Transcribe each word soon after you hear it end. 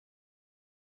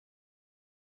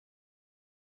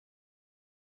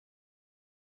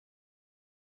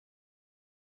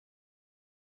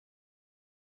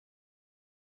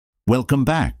Welcome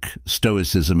back,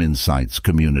 Stoicism Insights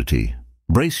community.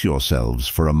 Brace yourselves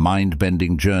for a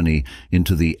mind-bending journey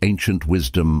into the ancient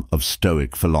wisdom of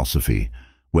Stoic philosophy,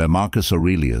 where Marcus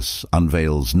Aurelius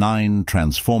unveils 9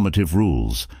 transformative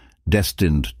rules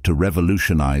destined to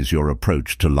revolutionize your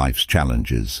approach to life's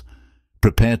challenges.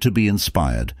 Prepare to be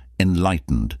inspired,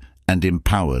 enlightened, and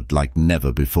empowered like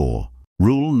never before.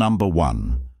 Rule number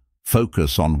 1.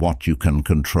 Focus on what you can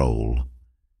control.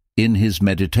 In his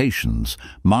Meditations,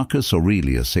 Marcus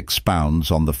Aurelius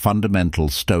expounds on the fundamental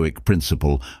Stoic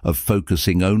principle of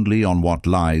focusing only on what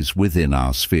lies within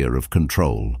our sphere of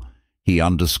control. He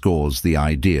underscores the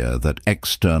idea that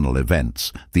external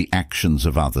events, the actions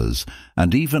of others,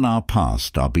 and even our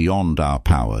past are beyond our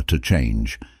power to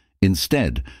change.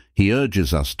 Instead, he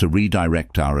urges us to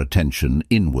redirect our attention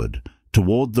inward,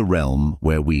 toward the realm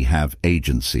where we have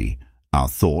agency, our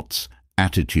thoughts,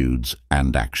 attitudes,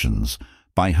 and actions.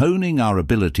 By honing our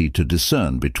ability to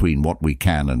discern between what we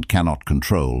can and cannot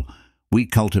control, we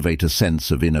cultivate a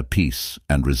sense of inner peace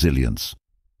and resilience.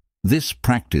 This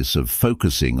practice of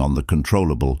focusing on the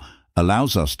controllable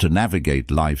allows us to navigate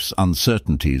life's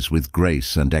uncertainties with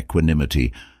grace and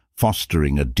equanimity,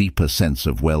 fostering a deeper sense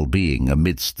of well-being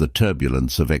amidst the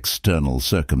turbulence of external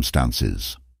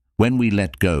circumstances. When we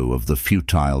let go of the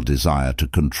futile desire to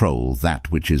control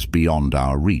that which is beyond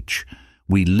our reach,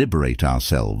 we liberate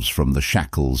ourselves from the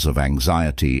shackles of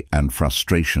anxiety and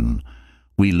frustration.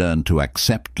 We learn to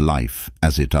accept life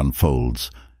as it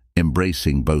unfolds,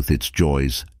 embracing both its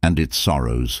joys and its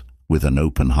sorrows with an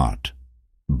open heart.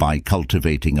 By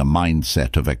cultivating a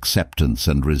mindset of acceptance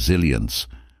and resilience,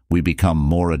 we become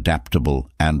more adaptable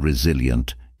and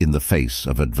resilient in the face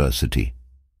of adversity.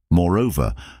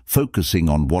 Moreover, focusing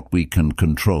on what we can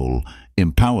control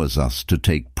empowers us to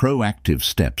take proactive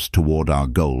steps toward our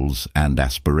goals and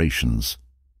aspirations.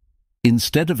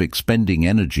 Instead of expending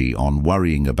energy on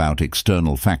worrying about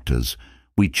external factors,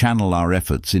 we channel our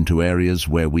efforts into areas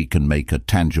where we can make a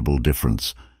tangible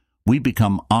difference. We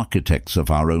become architects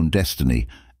of our own destiny,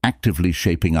 actively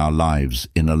shaping our lives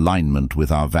in alignment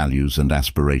with our values and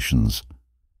aspirations.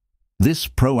 This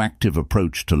proactive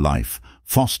approach to life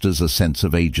fosters a sense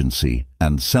of agency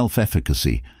and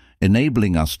self-efficacy,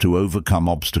 enabling us to overcome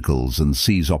obstacles and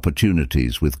seize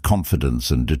opportunities with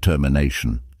confidence and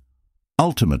determination.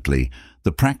 Ultimately,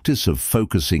 the practice of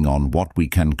focusing on what we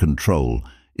can control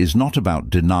is not about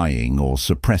denying or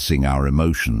suppressing our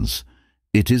emotions.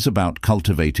 It is about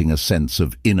cultivating a sense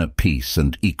of inner peace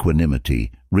and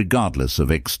equanimity, regardless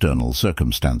of external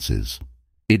circumstances.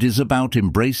 It is about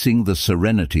embracing the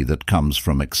serenity that comes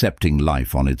from accepting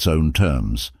life on its own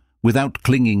terms, without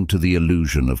clinging to the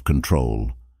illusion of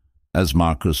control. As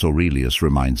Marcus Aurelius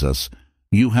reminds us,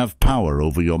 you have power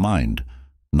over your mind,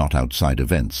 not outside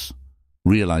events.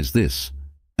 Realize this,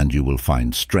 and you will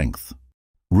find strength.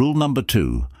 Rule number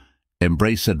 2.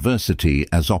 Embrace adversity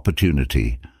as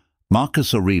opportunity.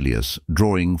 Marcus Aurelius,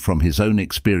 drawing from his own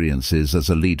experiences as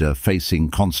a leader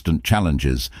facing constant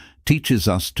challenges, teaches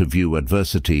us to view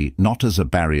adversity not as a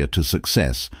barrier to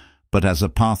success, but as a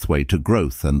pathway to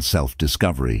growth and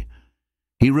self-discovery.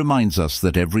 He reminds us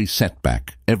that every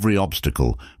setback, every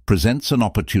obstacle, presents an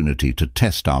opportunity to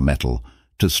test our mettle,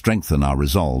 to strengthen our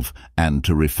resolve, and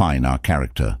to refine our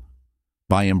character.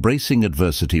 By embracing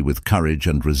adversity with courage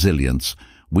and resilience,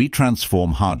 we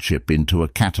transform hardship into a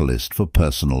catalyst for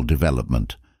personal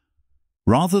development.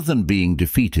 Rather than being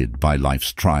defeated by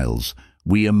life's trials,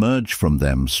 we emerge from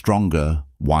them stronger,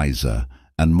 wiser,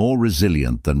 and more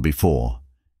resilient than before,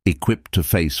 equipped to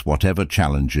face whatever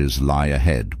challenges lie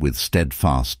ahead with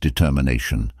steadfast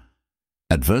determination.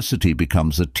 Adversity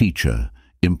becomes a teacher,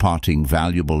 imparting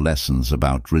valuable lessons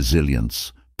about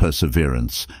resilience,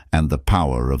 perseverance, and the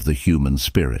power of the human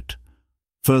spirit.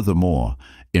 Furthermore,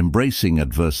 embracing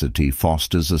adversity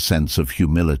fosters a sense of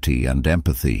humility and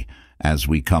empathy as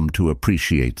we come to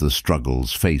appreciate the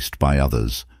struggles faced by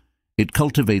others. It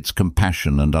cultivates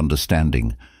compassion and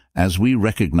understanding as we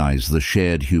recognize the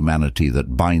shared humanity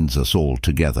that binds us all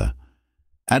together.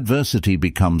 Adversity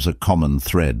becomes a common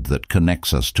thread that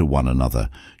connects us to one another,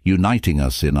 uniting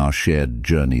us in our shared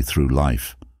journey through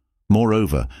life.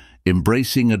 Moreover,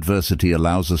 embracing adversity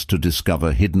allows us to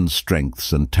discover hidden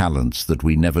strengths and talents that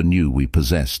we never knew we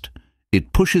possessed.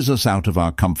 It pushes us out of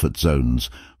our comfort zones,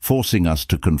 forcing us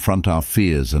to confront our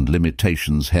fears and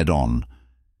limitations head-on.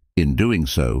 In doing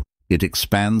so, it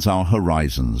expands our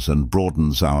horizons and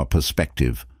broadens our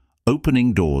perspective,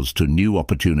 opening doors to new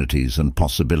opportunities and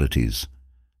possibilities.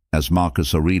 As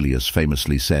Marcus Aurelius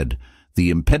famously said, "The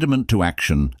impediment to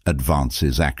action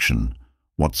advances action.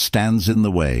 What stands in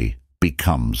the way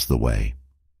becomes the way."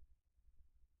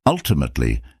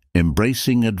 Ultimately,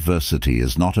 embracing adversity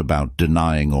is not about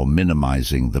denying or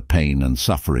minimizing the pain and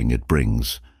suffering it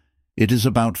brings. It is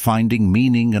about finding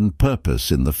meaning and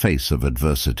purpose in the face of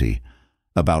adversity,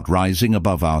 about rising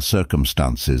above our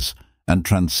circumstances and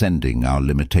transcending our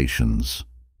limitations.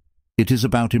 It is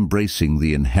about embracing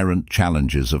the inherent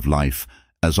challenges of life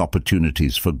as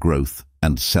opportunities for growth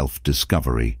and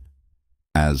self-discovery.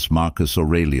 As Marcus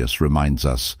Aurelius reminds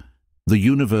us, the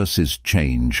universe is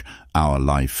change, our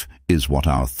life is what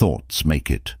our thoughts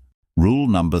make it. Rule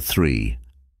number 3.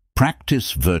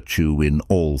 Practice virtue in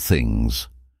all things.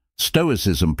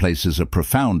 Stoicism places a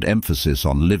profound emphasis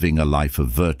on living a life of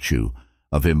virtue,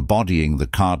 of embodying the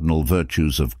cardinal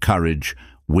virtues of courage,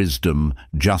 wisdom,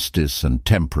 justice, and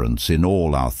temperance in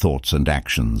all our thoughts and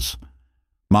actions.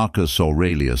 Marcus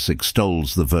Aurelius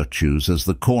extols the virtues as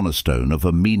the cornerstone of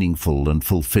a meaningful and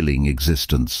fulfilling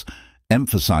existence,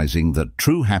 emphasizing that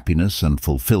true happiness and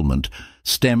fulfillment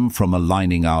stem from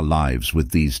aligning our lives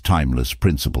with these timeless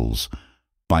principles.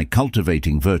 By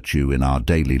cultivating virtue in our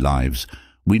daily lives,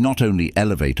 we not only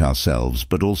elevate ourselves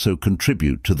but also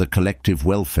contribute to the collective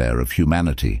welfare of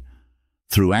humanity.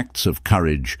 Through acts of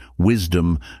courage,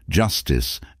 wisdom,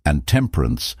 justice, and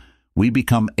temperance, we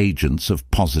become agents of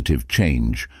positive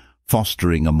change,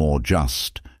 fostering a more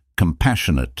just,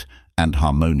 compassionate, and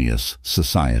harmonious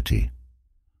society.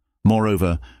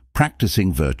 Moreover,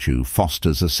 practicing virtue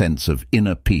fosters a sense of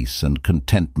inner peace and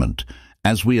contentment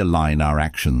as we align our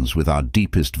actions with our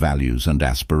deepest values and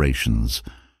aspirations.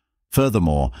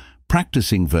 Furthermore,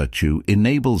 practicing virtue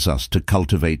enables us to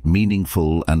cultivate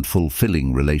meaningful and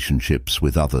fulfilling relationships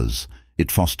with others.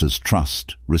 It fosters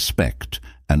trust, respect,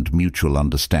 and mutual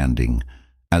understanding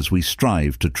as we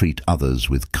strive to treat others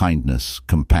with kindness,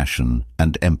 compassion,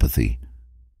 and empathy.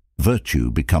 Virtue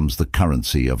becomes the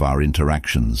currency of our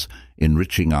interactions,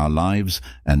 enriching our lives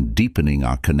and deepening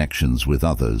our connections with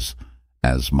others.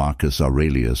 As Marcus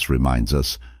Aurelius reminds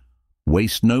us,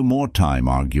 waste no more time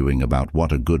arguing about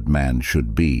what a good man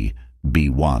should be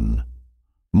one.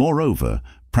 Moreover,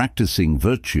 practicing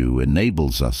virtue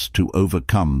enables us to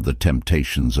overcome the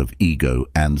temptations of ego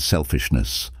and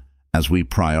selfishness, as we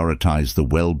prioritize the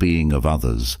well-being of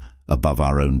others above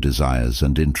our own desires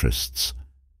and interests.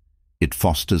 It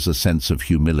fosters a sense of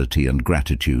humility and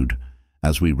gratitude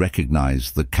as we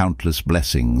recognize the countless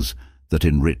blessings that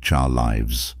enrich our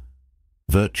lives.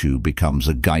 Virtue becomes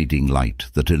a guiding light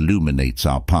that illuminates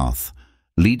our path,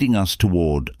 leading us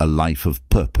toward a life of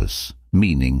purpose,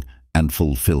 meaning, and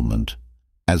fulfillment.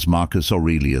 As Marcus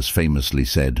Aurelius famously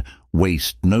said,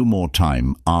 waste no more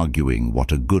time arguing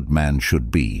what a good man should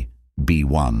be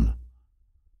one.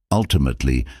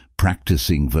 Ultimately,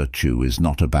 practicing virtue is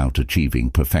not about achieving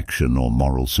perfection or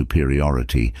moral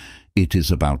superiority. It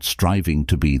is about striving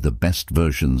to be the best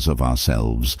versions of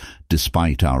ourselves,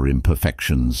 despite our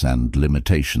imperfections and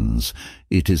limitations.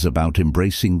 It is about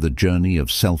embracing the journey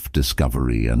of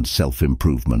self-discovery and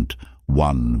self-improvement,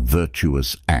 one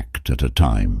virtuous act at a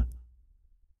time.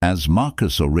 As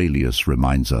Marcus Aurelius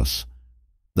reminds us,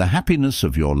 the happiness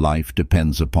of your life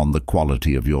depends upon the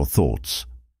quality of your thoughts.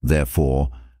 Therefore,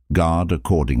 guard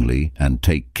accordingly and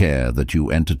take care that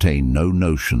you entertain no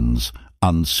notions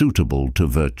unsuitable to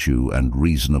virtue and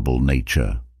reasonable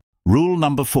nature. Rule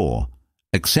number 4.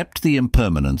 Accept the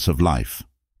impermanence of life.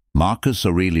 Marcus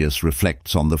Aurelius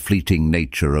reflects on the fleeting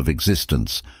nature of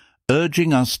existence,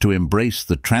 urging us to embrace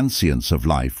the transience of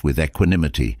life with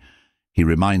equanimity. He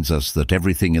reminds us that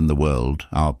everything in the world,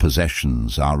 our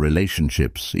possessions, our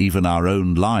relationships, even our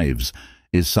own lives,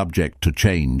 is subject to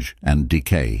change and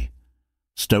decay.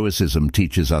 Stoicism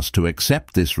teaches us to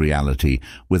accept this reality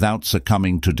without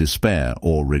succumbing to despair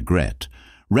or regret,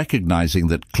 recognizing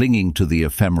that clinging to the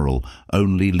ephemeral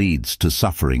only leads to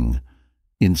suffering.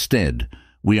 Instead,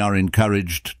 we are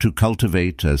encouraged to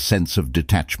cultivate a sense of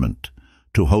detachment,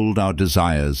 to hold our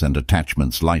desires and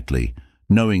attachments lightly,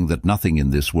 knowing that nothing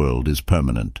in this world is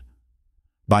permanent.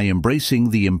 By embracing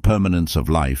the impermanence of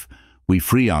life, we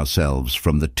free ourselves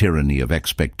from the tyranny of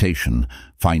expectation,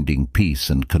 finding peace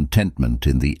and contentment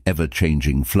in the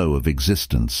ever-changing flow of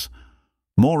existence.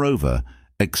 Moreover,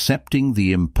 accepting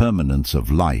the impermanence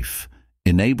of life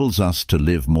enables us to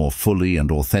live more fully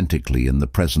and authentically in the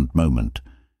present moment.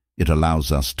 It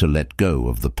allows us to let go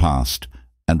of the past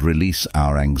and release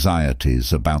our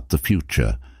anxieties about the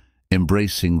future,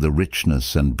 embracing the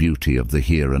richness and beauty of the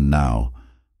here and now.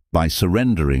 By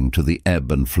surrendering to the ebb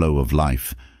and flow of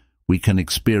life, we can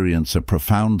experience a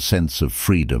profound sense of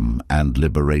freedom and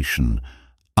liberation,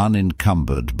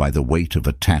 unencumbered by the weight of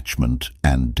attachment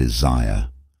and desire.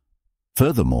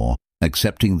 Furthermore,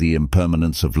 accepting the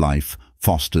impermanence of life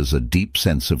fosters a deep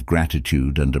sense of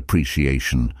gratitude and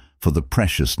appreciation for the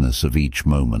preciousness of each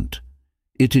moment.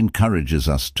 It encourages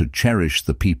us to cherish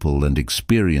the people and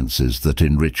experiences that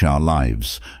enrich our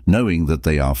lives, knowing that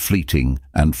they are fleeting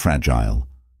and fragile.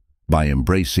 By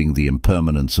embracing the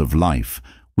impermanence of life,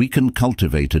 we can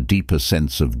cultivate a deeper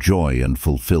sense of joy and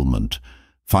fulfillment,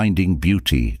 finding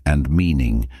beauty and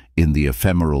meaning in the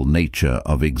ephemeral nature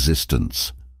of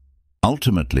existence.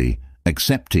 Ultimately,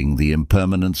 accepting the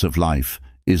impermanence of life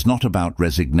is not about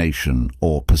resignation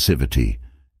or passivity.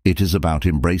 It is about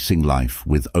embracing life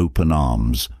with open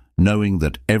arms, knowing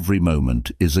that every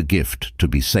moment is a gift to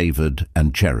be savored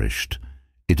and cherished.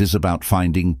 It is about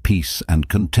finding peace and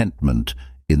contentment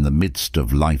in the midst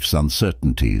of life's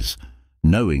uncertainties,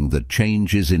 knowing that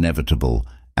change is inevitable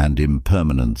and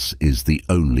impermanence is the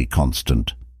only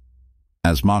constant.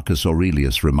 As Marcus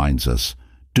Aurelius reminds us,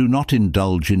 do not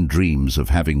indulge in dreams of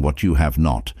having what you have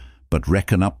not, but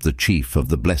reckon up the chief of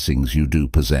the blessings you do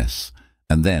possess,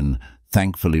 and then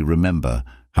thankfully remember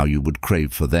how you would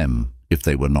crave for them if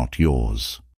they were not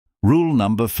yours. Rule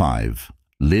number 5.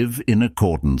 Live in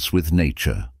accordance with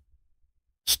nature.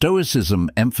 Stoicism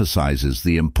emphasizes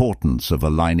the importance of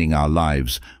aligning our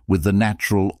lives with the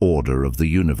natural order of the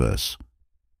universe.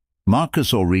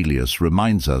 Marcus Aurelius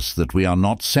reminds us that we are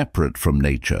not separate from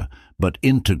nature, but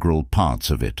integral parts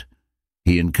of it.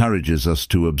 He encourages us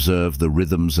to observe the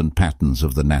rhythms and patterns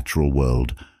of the natural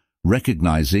world,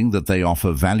 recognizing that they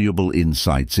offer valuable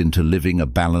insights into living a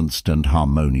balanced and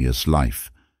harmonious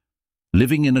life.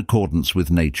 Living in accordance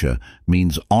with nature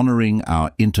means honoring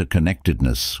our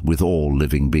interconnectedness with all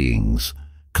living beings,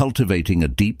 cultivating a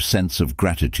deep sense of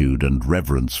gratitude and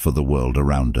reverence for the world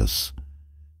around us.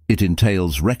 It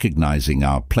entails recognizing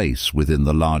our place within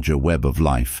the larger web of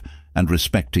life and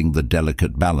respecting the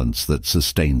delicate balance that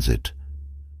sustains it.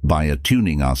 By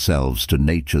attuning ourselves to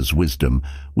nature's wisdom,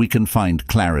 we can find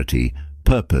clarity,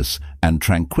 purpose, and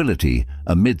tranquility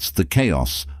amidst the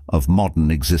chaos of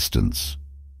modern existence.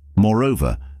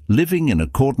 Moreover, living in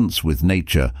accordance with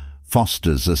nature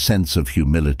fosters a sense of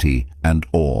humility and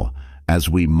awe as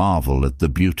we marvel at the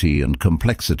beauty and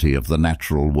complexity of the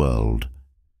natural world.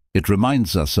 It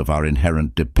reminds us of our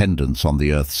inherent dependence on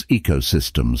the Earth's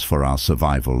ecosystems for our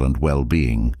survival and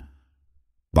well-being.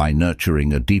 By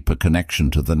nurturing a deeper connection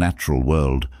to the natural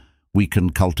world, we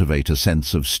can cultivate a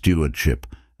sense of stewardship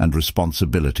and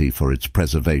responsibility for its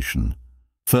preservation.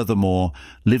 Furthermore,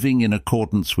 living in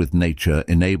accordance with nature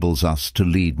enables us to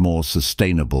lead more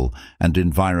sustainable and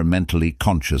environmentally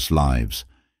conscious lives.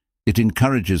 It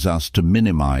encourages us to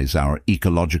minimize our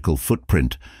ecological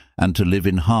footprint and to live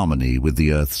in harmony with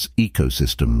the Earth's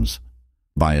ecosystems.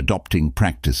 By adopting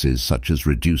practices such as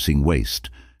reducing waste,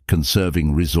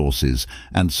 conserving resources,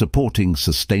 and supporting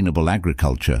sustainable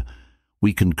agriculture,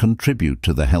 we can contribute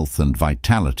to the health and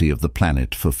vitality of the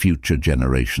planet for future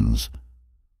generations.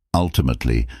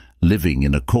 Ultimately, living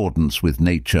in accordance with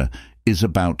nature is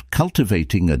about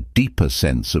cultivating a deeper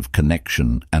sense of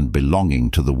connection and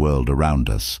belonging to the world around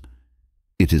us.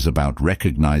 It is about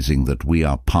recognizing that we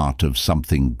are part of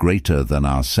something greater than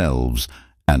ourselves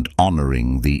and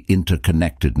honoring the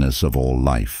interconnectedness of all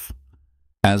life.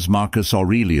 As Marcus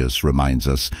Aurelius reminds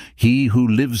us, he who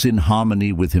lives in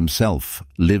harmony with himself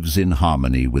lives in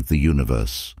harmony with the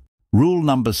universe. Rule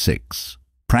number 6.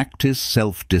 Practice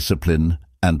self-discipline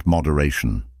and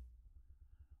moderation.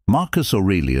 Marcus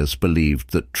Aurelius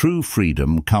believed that true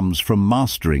freedom comes from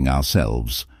mastering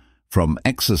ourselves, from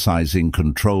exercising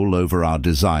control over our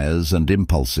desires and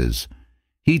impulses.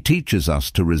 He teaches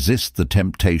us to resist the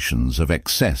temptations of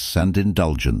excess and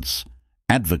indulgence,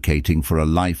 advocating for a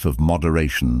life of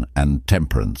moderation and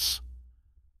temperance.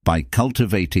 By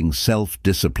cultivating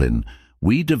self-discipline,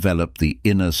 we develop the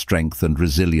inner strength and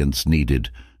resilience needed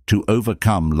to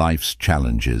overcome life's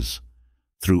challenges.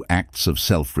 Through acts of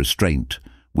self-restraint,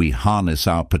 we harness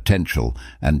our potential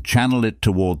and channel it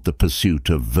toward the pursuit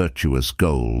of virtuous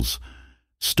goals.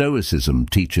 Stoicism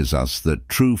teaches us that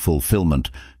true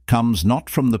fulfillment comes not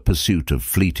from the pursuit of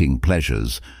fleeting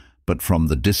pleasures, but from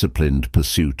the disciplined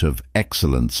pursuit of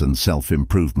excellence and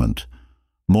self-improvement.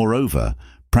 Moreover,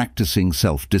 practicing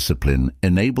self-discipline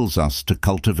enables us to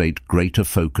cultivate greater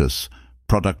focus,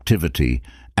 productivity,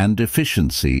 and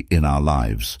efficiency in our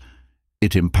lives.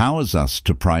 It empowers us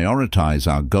to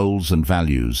prioritize our goals and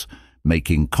values,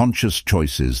 making conscious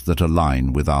choices that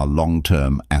align with our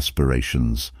long-term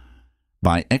aspirations.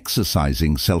 By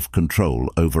exercising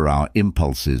self-control over our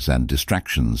impulses and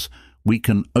distractions, we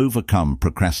can overcome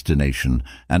procrastination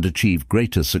and achieve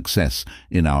greater success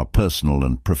in our personal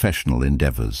and professional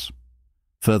endeavors.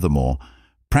 Furthermore,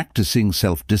 practicing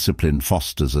self-discipline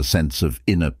fosters a sense of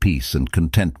inner peace and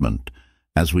contentment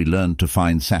as we learn to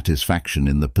find satisfaction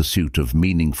in the pursuit of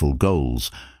meaningful goals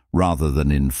rather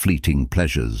than in fleeting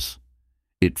pleasures.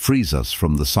 It frees us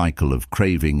from the cycle of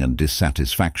craving and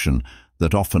dissatisfaction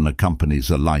that often accompanies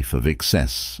a life of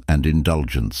excess and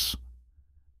indulgence.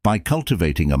 By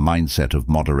cultivating a mindset of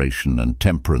moderation and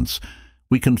temperance,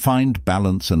 we can find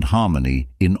balance and harmony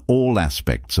in all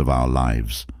aspects of our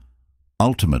lives.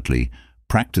 Ultimately,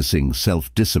 practicing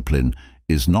self-discipline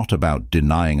is not about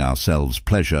denying ourselves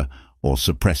pleasure or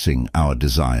suppressing our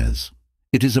desires.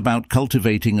 It is about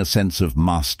cultivating a sense of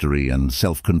mastery and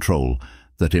self-control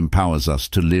that empowers us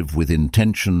to live with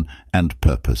intention and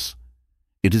purpose.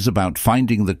 It is about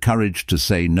finding the courage to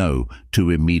say no to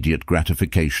immediate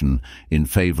gratification in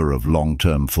favor of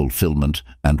long-term fulfillment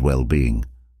and well-being.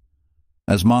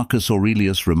 As Marcus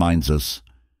Aurelius reminds us,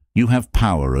 you have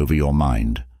power over your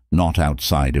mind, not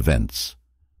outside events.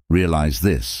 Realize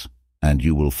this, and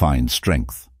you will find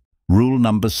strength. Rule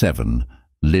number 7.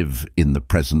 Live in the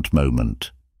present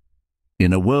moment.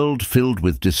 In a world filled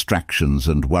with distractions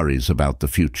and worries about the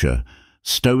future,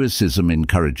 Stoicism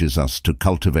encourages us to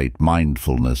cultivate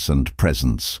mindfulness and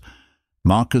presence.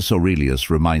 Marcus Aurelius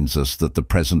reminds us that the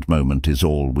present moment is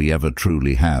all we ever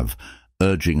truly have,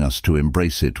 urging us to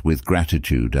embrace it with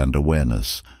gratitude and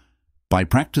awareness. By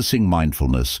practicing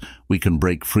mindfulness, we can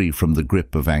break free from the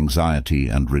grip of anxiety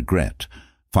and regret,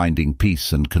 finding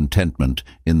peace and contentment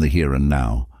in the here and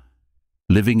now.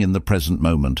 Living in the present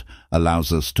moment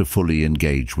allows us to fully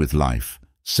engage with life,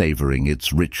 savoring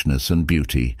its richness and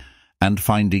beauty, and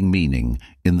finding meaning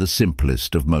in the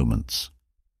simplest of moments.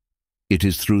 It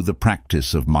is through the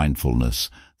practice of mindfulness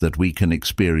that we can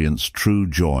experience true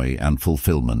joy and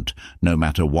fulfillment, no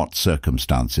matter what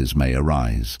circumstances may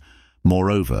arise.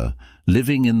 Moreover,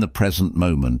 living in the present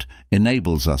moment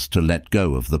enables us to let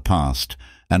go of the past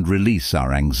and release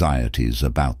our anxieties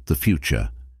about the future.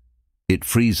 It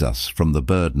frees us from the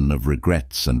burden of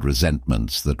regrets and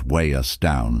resentments that weigh us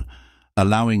down,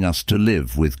 allowing us to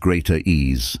live with greater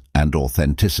ease and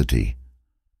authenticity.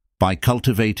 By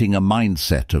cultivating a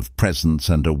mindset of presence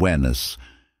and awareness,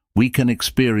 we can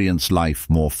experience life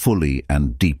more fully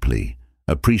and deeply,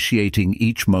 appreciating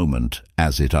each moment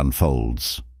as it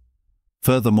unfolds.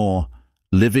 Furthermore,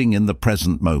 living in the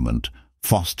present moment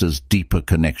fosters deeper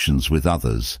connections with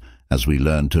others as we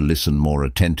learn to listen more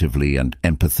attentively and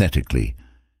empathetically.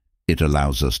 It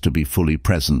allows us to be fully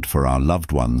present for our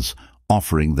loved ones,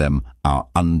 offering them our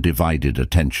undivided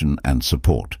attention and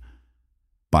support.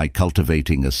 By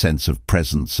cultivating a sense of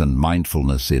presence and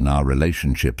mindfulness in our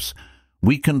relationships,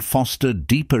 we can foster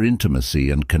deeper intimacy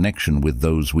and connection with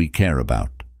those we care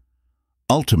about.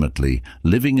 Ultimately,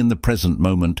 living in the present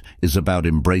moment is about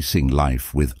embracing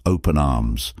life with open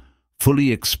arms,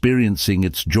 fully experiencing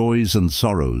its joys and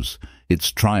sorrows,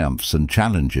 its triumphs and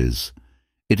challenges.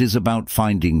 It is about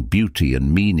finding beauty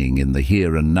and meaning in the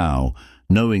here and now,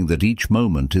 knowing that each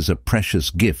moment is a precious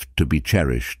gift to be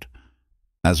cherished.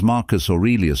 As Marcus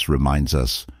Aurelius reminds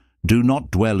us, do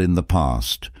not dwell in the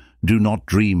past, do not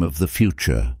dream of the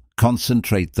future,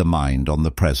 concentrate the mind on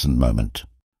the present moment.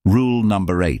 Rule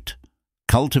number 8.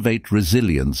 Cultivate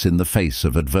resilience in the face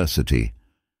of adversity.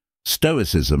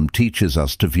 Stoicism teaches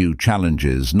us to view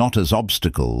challenges not as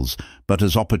obstacles, but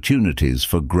as opportunities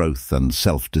for growth and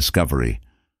self-discovery.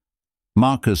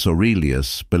 Marcus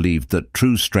Aurelius believed that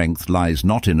true strength lies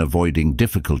not in avoiding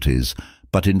difficulties,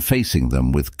 but in facing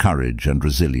them with courage and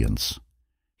resilience.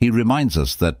 He reminds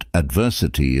us that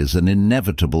adversity is an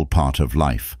inevitable part of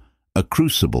life, a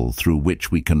crucible through which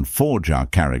we can forge our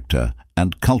character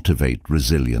and cultivate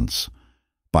resilience.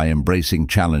 By embracing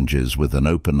challenges with an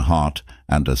open heart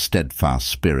and a steadfast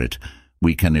spirit,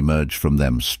 we can emerge from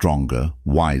them stronger,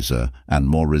 wiser, and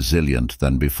more resilient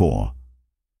than before.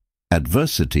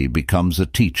 Adversity becomes a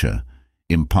teacher,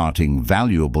 imparting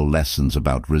valuable lessons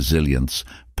about resilience,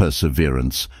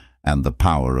 perseverance, and the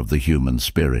power of the human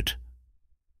spirit.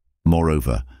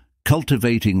 Moreover,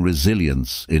 cultivating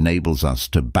resilience enables us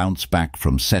to bounce back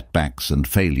from setbacks and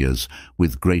failures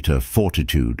with greater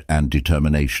fortitude and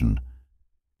determination.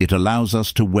 It allows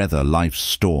us to weather life's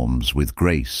storms with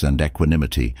grace and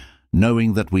equanimity,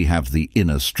 knowing that we have the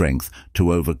inner strength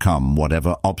to overcome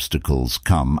whatever obstacles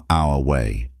come our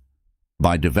way.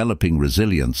 By developing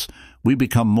resilience, we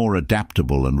become more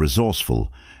adaptable and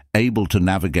resourceful, able to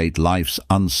navigate life's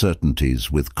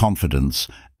uncertainties with confidence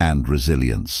and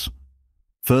resilience.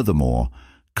 Furthermore,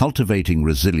 cultivating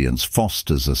resilience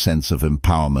fosters a sense of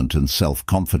empowerment and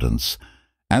self-confidence,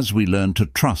 as we learn to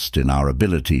trust in our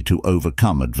ability to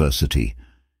overcome adversity.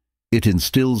 It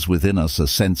instills within us a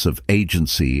sense of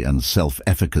agency and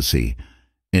self-efficacy,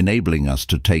 enabling us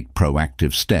to take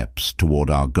proactive steps toward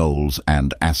our goals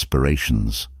and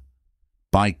aspirations.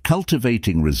 By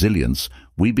cultivating resilience,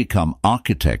 we become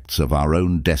architects of our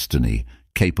own destiny,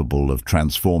 capable of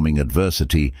transforming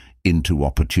adversity into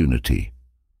opportunity.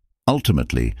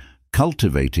 Ultimately,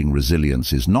 cultivating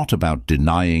resilience is not about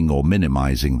denying or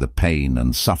minimizing the pain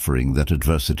and suffering that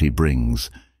adversity brings.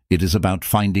 It is about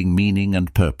finding meaning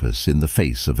and purpose in the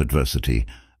face of adversity,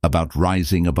 about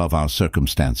rising above our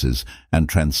circumstances and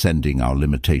transcending our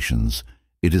limitations.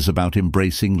 It is about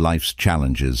embracing life's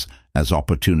challenges as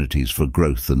opportunities for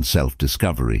growth and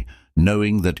self-discovery,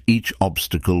 knowing that each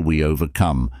obstacle we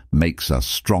overcome makes us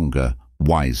stronger,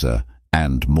 wiser,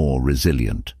 and more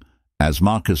resilient. As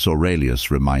Marcus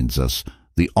Aurelius reminds us,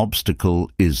 the obstacle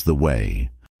is the way.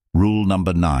 Rule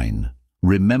number 9.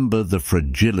 Remember the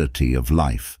fragility of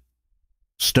life.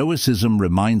 Stoicism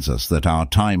reminds us that our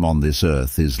time on this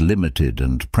earth is limited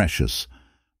and precious.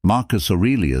 Marcus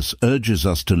Aurelius urges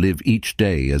us to live each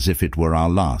day as if it were our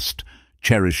last,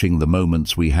 cherishing the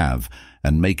moments we have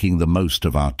and making the most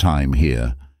of our time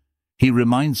here. He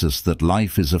reminds us that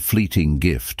life is a fleeting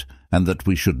gift and that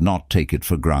we should not take it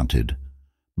for granted.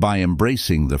 By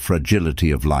embracing the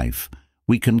fragility of life,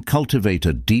 we can cultivate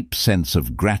a deep sense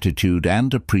of gratitude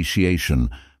and appreciation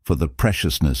for the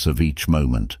preciousness of each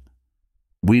moment.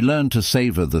 We learn to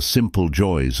savor the simple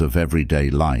joys of everyday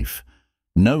life,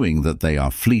 knowing that they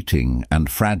are fleeting and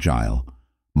fragile.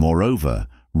 Moreover,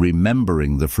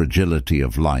 remembering the fragility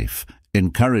of life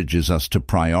encourages us to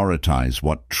prioritize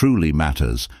what truly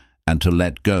matters and to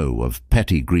let go of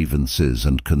petty grievances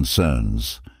and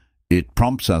concerns. It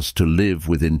prompts us to live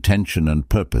with intention and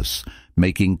purpose,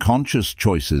 making conscious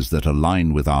choices that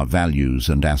align with our values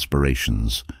and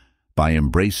aspirations. By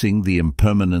embracing the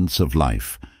impermanence of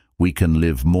life, we can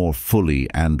live more fully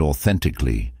and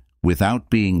authentically, without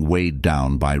being weighed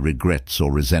down by regrets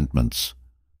or resentments.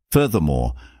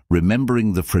 Furthermore,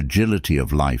 remembering the fragility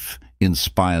of life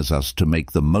inspires us to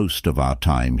make the most of our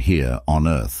time here on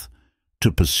earth,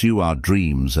 to pursue our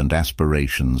dreams and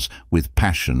aspirations with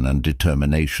passion and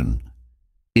determination.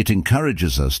 It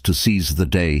encourages us to seize the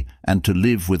day and to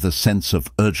live with a sense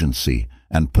of urgency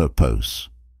and purpose.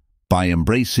 By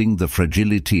embracing the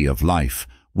fragility of life,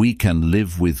 we can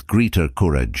live with greater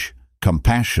courage,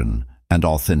 compassion, and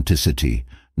authenticity,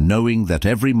 knowing that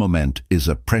every moment is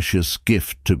a precious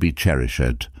gift to be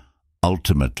cherished.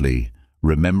 Ultimately,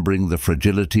 remembering the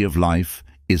fragility of life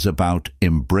is about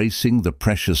embracing the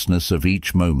preciousness of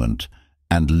each moment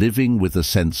and living with a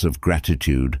sense of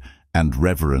gratitude and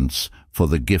reverence for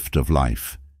the gift of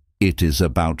life. It is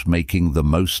about making the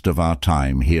most of our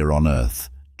time here on earth,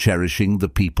 cherishing the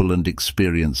people and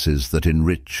experiences that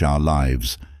enrich our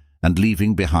lives, and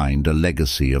leaving behind a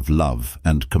legacy of love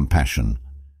and compassion.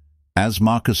 As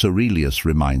Marcus Aurelius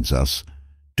reminds us,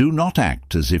 do not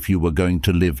act as if you were going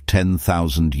to live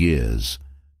 10,000 years.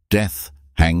 Death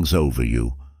hangs over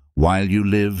you. While you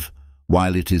live,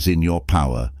 while it is in your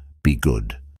power, be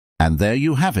good. And there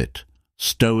you have it,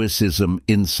 Stoicism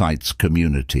Insights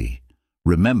community.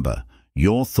 Remember,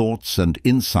 your thoughts and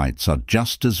insights are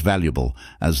just as valuable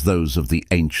as those of the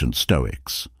ancient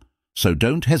Stoics. So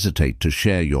don't hesitate to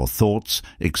share your thoughts,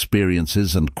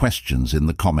 experiences, and questions in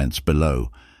the comments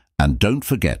below. And don't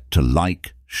forget to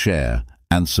like, share,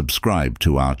 and subscribe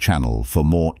to our channel for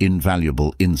more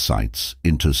invaluable insights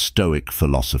into Stoic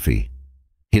philosophy.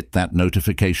 Hit that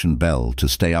notification bell to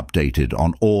stay updated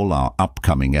on all our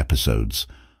upcoming episodes.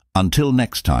 Until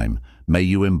next time, may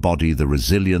you embody the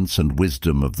resilience and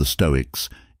wisdom of the Stoics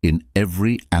in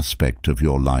every aspect of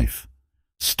your life.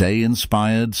 Stay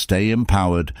inspired, stay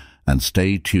empowered, and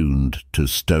stay tuned to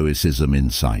Stoicism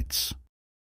Insights.